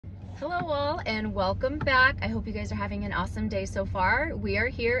Hello all and welcome back. I hope you guys are having an awesome day so far. We are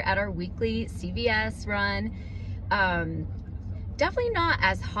here at our weekly CVS run. Definitely not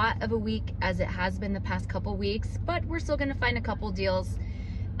as hot of a week as it has been the past couple weeks, but we're still gonna find a couple deals.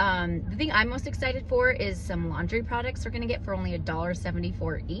 The thing I'm most excited for is some laundry products we're gonna get for only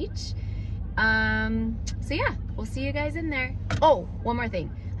 $1.74 each. So yeah, we'll see you guys in there. Oh, one more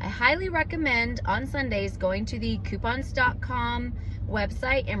thing. I highly recommend on Sundays going to the coupons.com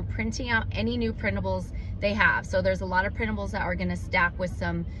website and printing out any new printables they have. So there's a lot of printables that are gonna stack with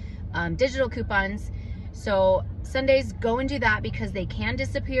some digital coupons. So Sundays, go and do that because they can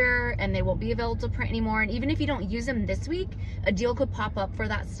disappear and they won't be available to print anymore. And even if you don't use them this week, a deal could pop up for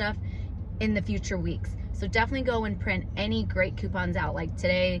that stuff in the future weeks. So definitely go and print any great coupons out, like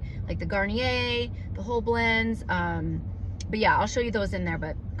today, like the Garnier, the whole blends. But yeah, I'll show you those in there,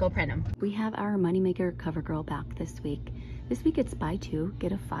 but go print them. We have our Moneymaker CoverGirl back this week. This week it's buy two,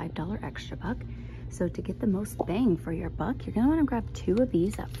 get a $5 extra buck. So to get the most bang for your buck, you're gonna wanna grab two of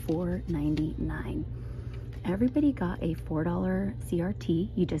these at $4.99. Everybody got a $4 CRT.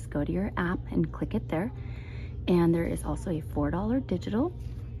 You just go to your app and click it there. And there is also a $4 digital,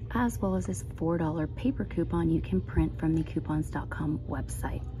 as well as this $4 paper coupon you can print from the coupons.com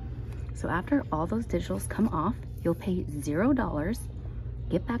website. So after all those digitals come off, you'll pay $0,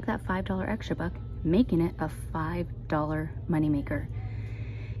 get back that $5 extra buck, making it a $5 moneymaker.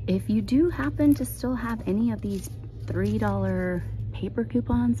 If you do happen to still have any of these $3 paper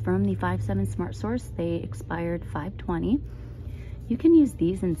coupons from the 5/7 Smart Source, they expired 5/20. You can use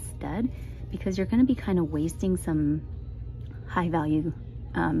these instead because you're going to be kind of wasting some high value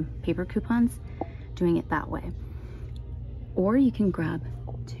paper coupons doing it that way. Or you can grab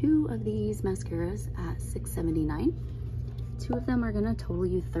two of these mascaras at $6.79. Two of them are going to total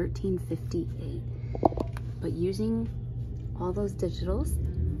you $13.58. But using all those digitals,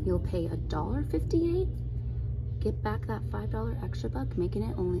 you'll pay $1.58, get back that $5 extra buck, making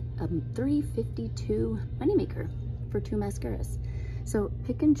it only a $3.52 moneymaker for two mascaras. So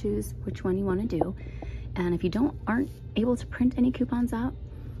pick and choose which one you want to do. And if you aren't able to print any coupons out,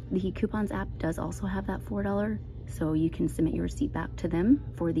 the coupons app does also have that $4, so you can submit your receipt back to them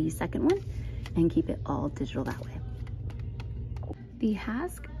for the second one and keep it all digital that way. The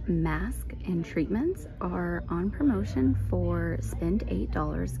Hask mask and treatments are on promotion for spend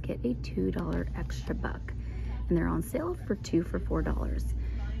 $8, get a $2 extra buck. And they're on sale for two for $4.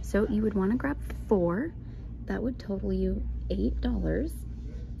 So you would want to grab 4. That would total you $8.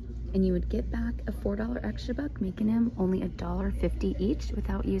 And you would get back a $4 extra buck, making them only $1.50 each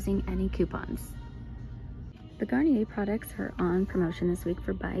without using any coupons. The Garnier products are on promotion this week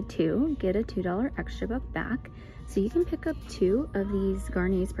for buy two, get a $2 extra buck back. So you can pick up two of these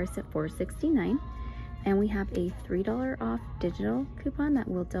Garniers priced at $4.69. And we have a $3 off digital coupon that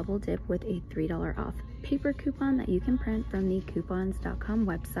will double dip with a $3 off paper coupon that you can print from the coupons.com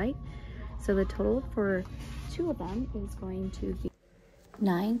website. So the total for two of them is going to be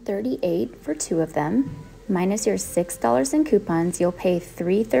 $9.38 for two of them. Minus your $6 in coupons, you'll pay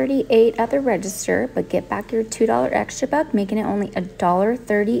 $3.38 at the register, but get back your $2 extra buck, making it only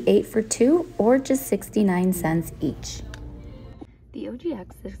 $1.38 for two, or just 69 cents each. The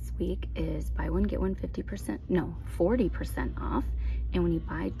OGX this week is buy one, get one 40% off. And when you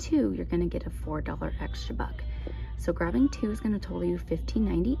buy two, you're gonna get a $4 extra buck. So grabbing two is gonna total you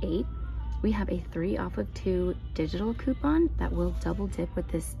 $15.98. We have a 3 off of 2 digital coupon that will double dip with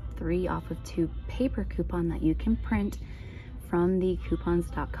this 3 off of 2 paper coupon that you can print from the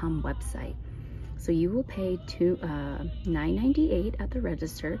coupons.com website. So you will pay $9.98 at the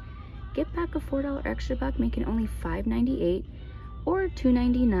register, get back a $4 extra buck, making it only $5.98 or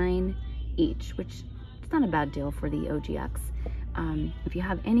 $2.99 each, which is not a bad deal for the OGX. If you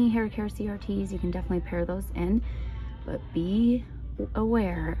have any hair care CRTs, you can definitely pair those in, but be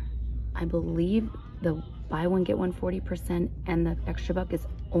aware, I believe the buy one get one 40% and the extra buck is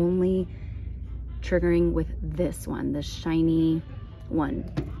only triggering with this one, the shiny one.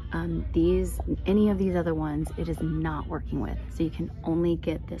 Any of these other ones, it is not working with. So you can only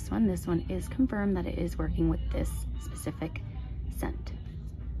get this one. This one is confirmed that it is working with this specific scent.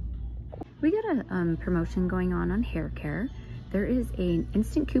 We got a promotion going on hair care. There is an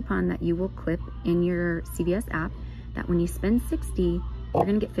instant coupon that you will clip in your CVS app that when you spend $60, you're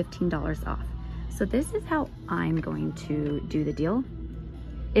gonna get $15 off. So this is how I'm going to do the deal.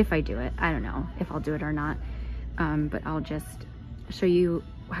 If I do it, I don't know if I'll do it or not, but I'll just show you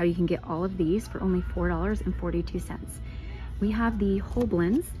how you can get all of these for only $4.42. We have the whole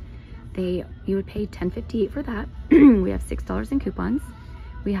blends. You would pay $10.58 for that. We have $6 in coupons.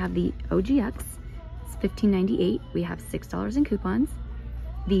 We have the OGX, it's $15.98. We have $6 in coupons.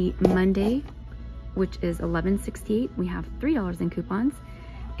 The Monday, which is $11.68, we have $3 in coupons.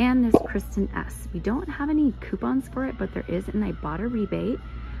 And there's Kristen S. We don't have any coupons for it, but there is an ibotta rebate.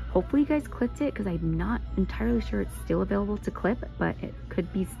 Hopefully you guys clipped it because I'm not entirely sure it's still available to clip, but it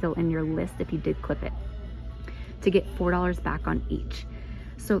could be still in your list if you did clip it, to get $4 back on each.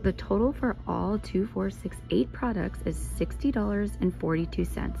 So the total for all 2, 4, 6, 8 products is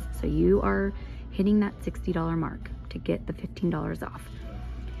 $60.42. So you are hitting that $60 mark to get the $15 off.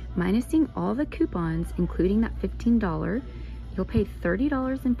 Minusing all the coupons, including that $15, you'll pay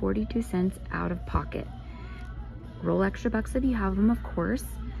 $30.42 out of pocket. Roll extra bucks if you have them, of course.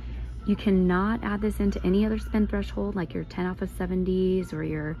 You cannot add this into any other spend threshold, like your 10 off of 70s or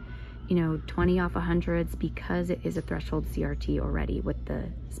your 20 off 100s, because it is a threshold CRT already with the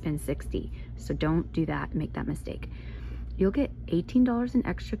spend 60. So don't do that, make that mistake. You'll get $18 in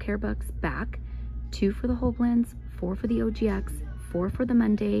extra care bucks back, 2 for the whole blends, 4 for the OGX, 4 for the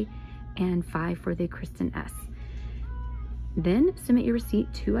Monday, and 5 for the Kristen S. Then submit your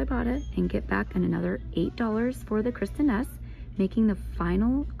receipt to Ibotta and get back another $8 for the Kristen S, making the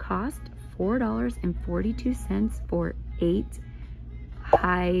final cost $4.42 for 8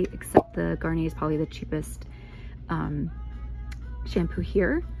 high, except the Garnier is probably the cheapest shampoo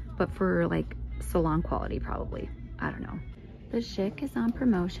here, but for like salon quality probably. I don't know. The Shopkick is on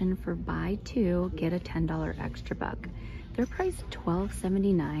promotion for buy 2, get a $10 extra buck. They're priced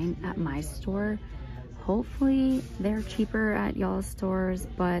 $12.79 at my store. Hopefully they're cheaper at y'all's stores,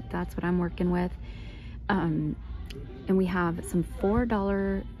 but that's what I'm working with. And we have some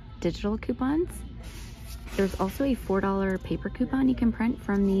 $4 digital coupons. There's also a $4 paper coupon you can print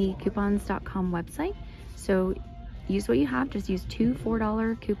from the coupons.com website. So use what you have, just use 2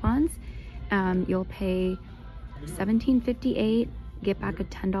 $4 coupons. You'll pay $17.58, get back a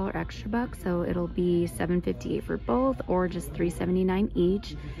 $10 extra buck, so it'll be $7.58 for both, or just $3.79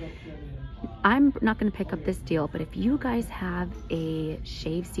 each. I'm not going to pick up this deal, but if you guys have a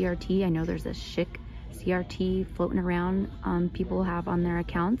shave CRT, I know there's a Chic CRT floating around, people have on their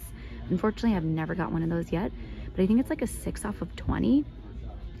accounts. Unfortunately, I've never got one of those yet, but I think it's like a 6 off of 20.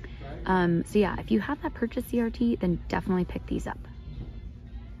 So yeah, if you have that purchase CRT, then definitely pick these up.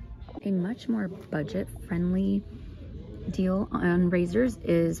 A much more budget-friendly deal on razors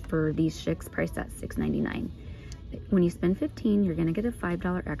is for these Chics priced at $6.99. When you spend $15, you're gonna get a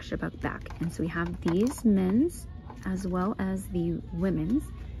 $5 extra buck back. And so we have these men's as well as the women's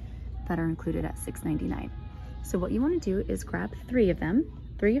that are included at $6.99. So what you want to do is grab 3 of them.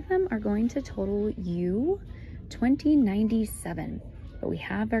 3 of them are going to total you $20.97. But we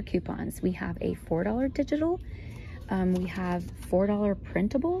have our coupons. We have a $4 digital. We have $4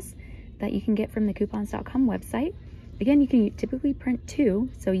 printables that you can get from the coupons.com website. Again, you can typically print 2,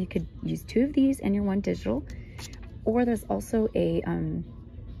 so you could use 2 of these and your 1 digital. Or there's also a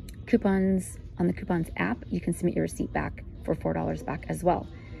coupons on the coupons app. You can submit your receipt back for $4 back as well.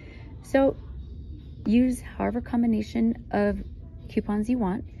 So use however combination of coupons you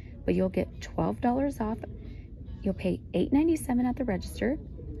want, but you'll get $12 off. You'll pay $8.97 at the register,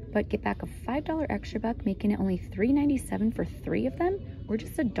 but get back a $5 extra buck, making it only $3.97 for 3 of them, or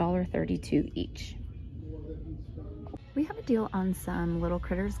just $1.32 each. We have a deal on some Little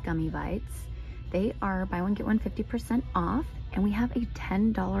Critters gummy bites. They are buy one, get one 50% off, and we have a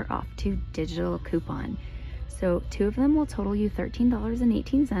 $10 off 2 digital coupon. So 2 of them will total you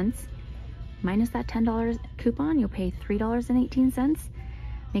 $13.18. Minus that $10 coupon, you'll pay $3.18,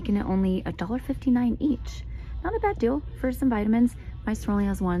 making it only $1.59 each. Not a bad deal for some vitamins. My store only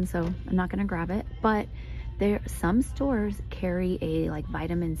has 1, so I'm not gonna grab it, but some stores carry a like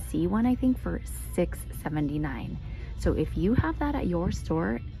vitamin C one, I think, for $6.79. So if you have that at your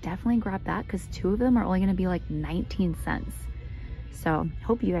store, definitely grab that, because 2 of them are only gonna be like 19 cents. So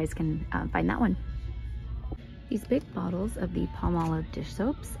hope you guys can find that one. These big bottles of the Palmolive dish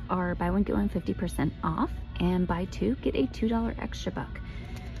soaps are buy one, get one 50% off, and buy 2, get a $2 extra buck.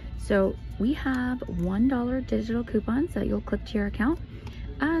 So we have $1 digital coupons that you'll clip to your account,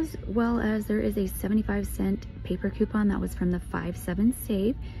 as well as there is a 75-cent paper coupon that was from the 5/7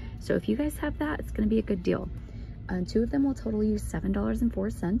 save. So if you guys have that, it's gonna be a good deal. 2 of them will total you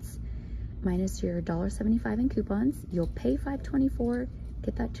 $7.04, minus your $1.75 in coupons. You'll pay $5.24,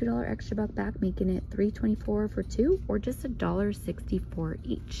 get that $2 extra buck back, making it $3.24 for 2, or just $1.64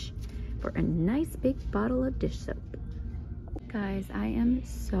 each for a nice big bottle of dish soap. Guys, I am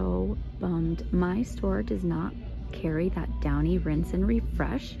so bummed my store does not carry that Downy Rinse and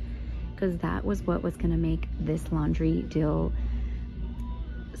Refresh, because that was what was gonna make this laundry deal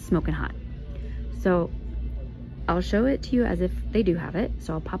smoking hot. So I'll show it to you as if they do have it.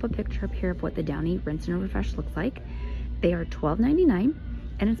 So I'll pop a picture up here of what the Downy Rinse and Refresh looks like. They are $12.99,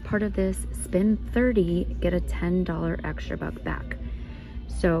 and it's part of this spend 30, get a $10 extra buck back.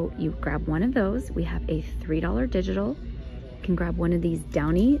 So you grab one of those. We have a $3 digital. You can grab one of these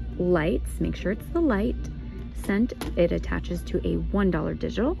Downy lights. Make sure it's the light scent. It attaches to a $1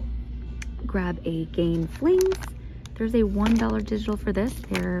 digital. Grab a Gain Flings. There's a $1 digital for this.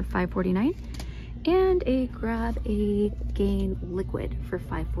 They're $5.49. And grab a Gain Liquid for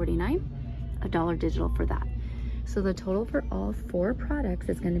 $5.49. A $1 digital for that. So the total for all 4 products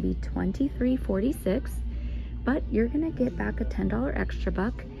is going to be $23.46, but you're going to get back a $10 extra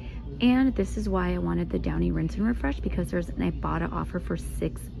buck. And this is why I wanted the Downy Rinse and Refresh, because there's an ibotta offer for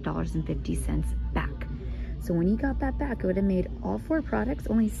 $6.50 back. So when you got that back, it would have made all 4 products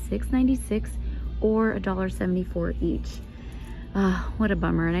only $6.96 or $1.74 each. What a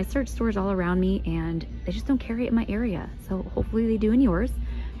bummer. And I searched stores all around me and they just don't carry it in my area. So hopefully they do in yours.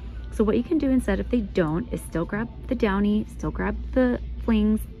 So what you can do instead, if they don't, is still grab the Downy, still grab the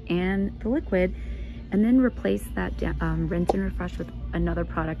Flings and the Liquid, and then replace that Rinse and Refresh with another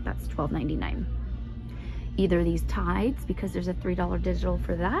product that's $12.99. Either these Tides, because there's a $3 digital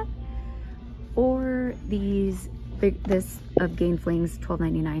for that, or this of Gain Flings,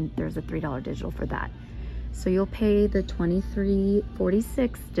 $12.99, there's a $3 digital for that. So you'll pay the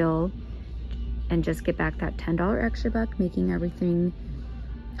 $23.46 still and just get back that $10 extra buck, making everything,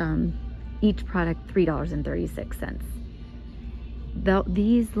 each product $3.36.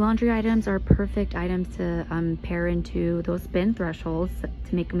 These laundry items are perfect items to pair into those spend thresholds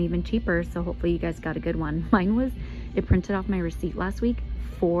to make them even cheaper. So hopefully you guys got a good one. Mine was, it printed off my receipt last week,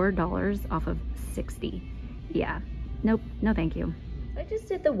 $4 off of 60. Yeah, nope, no thank you. I just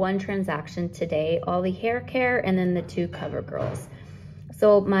did the one transaction today, all the hair care and then the 2 CoverGirls.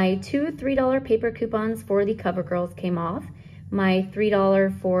 So my 2 $3 paper coupons for the CoverGirls came off. My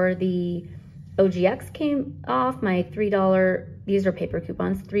 $3 for the OGX came off. My $3, these are paper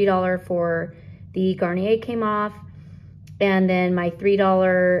coupons, $3 for the Garnier came off. And then my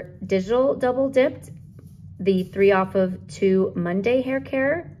 $3 digital double dipped, the 3 off of 2 Monday hair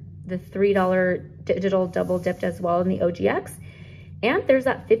care, the $3 digital double dipped as well in the OGX. And there's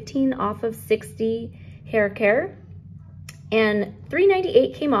that 15 off of 60 hair care. And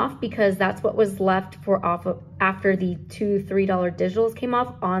 $3.98 came off because that's what was left for after the 2 $3 digitals came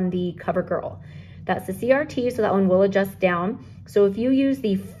off on the CoverGirl. That's the CRT, so that one will adjust down. So if you use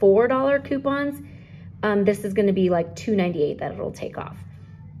the $4 coupons, this is gonna be like $2.98 that it'll take off.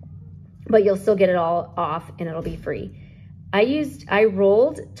 But you'll still get it all off and it'll be free. I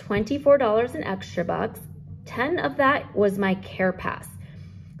rolled $24 in extra bucks. 10 of that was my Care Pass.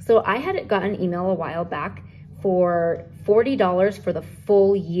 So I had gotten an email a while back for $40 for the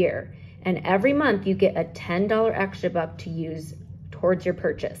full year. And every month you get a $10 extra buck to use towards your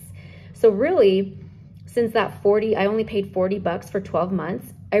purchase. So really, since that I only paid 40 bucks for 12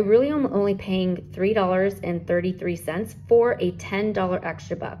 months, I really am only paying $3.33 for a $10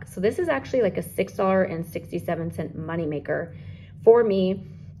 extra buck. So this is actually like a $6.67 moneymaker for me.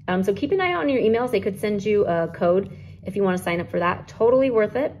 So keep an eye out on your emails. They could send you a code if you want to sign up for that. Totally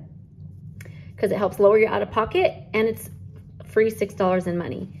worth it because it helps lower your out-of-pocket and it's free $6 in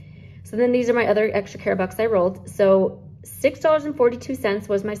money. So then these are my other extra care bucks I rolled. So $6.42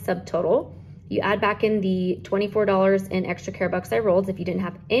 was my subtotal. You add back in the $24 in extra care bucks I rolled. If you didn't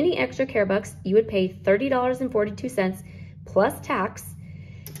have any extra care bucks, you would pay $30.42 plus tax,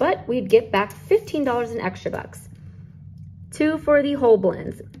 but we'd get back $15 in extra bucks. 2 for the whole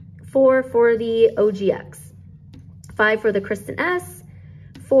blends, 4 for the OGX, 5 for the Kristen S,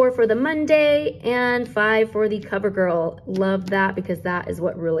 4 for the Monday, and 5 for the CoverGirl. Love that because that is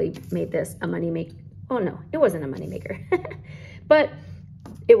what really made this a money maker. Oh no, it wasn't a money maker, but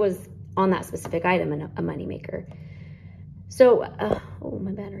it was on that specific item and a money maker. So, oh,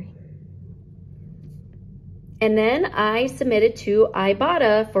 my battery. And then I submitted to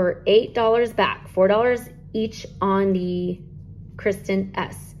ibotta for $8 back, $4 each on the Kristen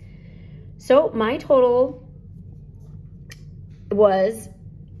S. So my total was,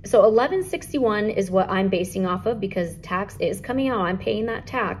 so $11.61 is what I'm basing off of because tax is coming out. I'm paying that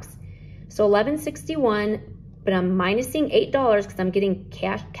tax. So $11.61, but I'm minusing $8 because I'm getting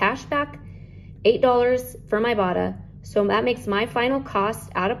cash back, $8 from ibotta. So that makes my final cost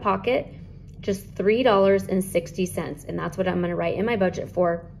out of pocket just $3.60. And that's what I'm gonna write in my budget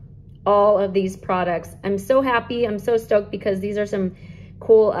for all of these products. I'm so happy, I'm so stoked because these are some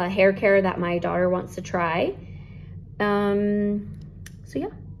cool hair care that my daughter wants to try. So yeah.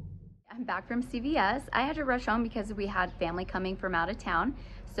 I'm back from CVS. I had to rush home because we had family coming from out of town.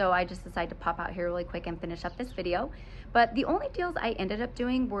 So I just decided to pop out here really quick and finish up this video. But the only deals I ended up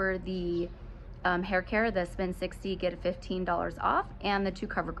doing were the hair care, the spend 60, get $15 off, and the 2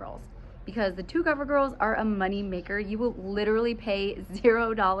 CoverGirls. Because the 2 CoverGirls are a money maker. You will literally pay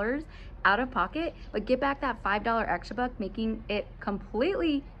 $0 out of pocket, but get back that $5 extra buck, making it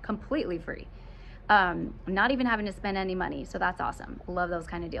completely free. Not even having to spend any money. So that's awesome. Love those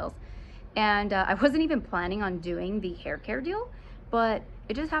kind of deals. And I wasn't even planning on doing the hair care deal, but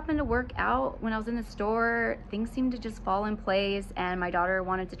it just happened to work out when I was in the store. Things seemed to just fall in place, and my daughter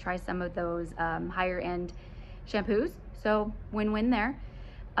wanted to try some of those higher end shampoos. So win-win there.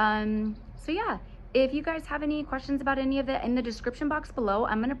 So yeah, if you guys have any questions about any of that, in the description box below,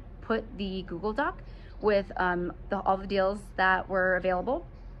 I'm gonna put the Google Doc with all the deals that were available,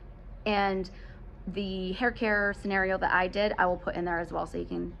 and the hair care scenario that I did, I will put in there as well, so you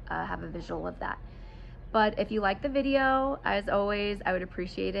can have a visual of that. But if you like the video, as always, I would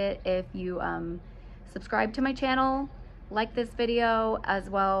appreciate it if you subscribe to my channel, like this video, as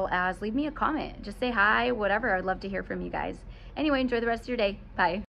well as leave me a comment. Just say hi, whatever. I'd love to hear from you guys. Anyway, enjoy the rest of your day. Bye.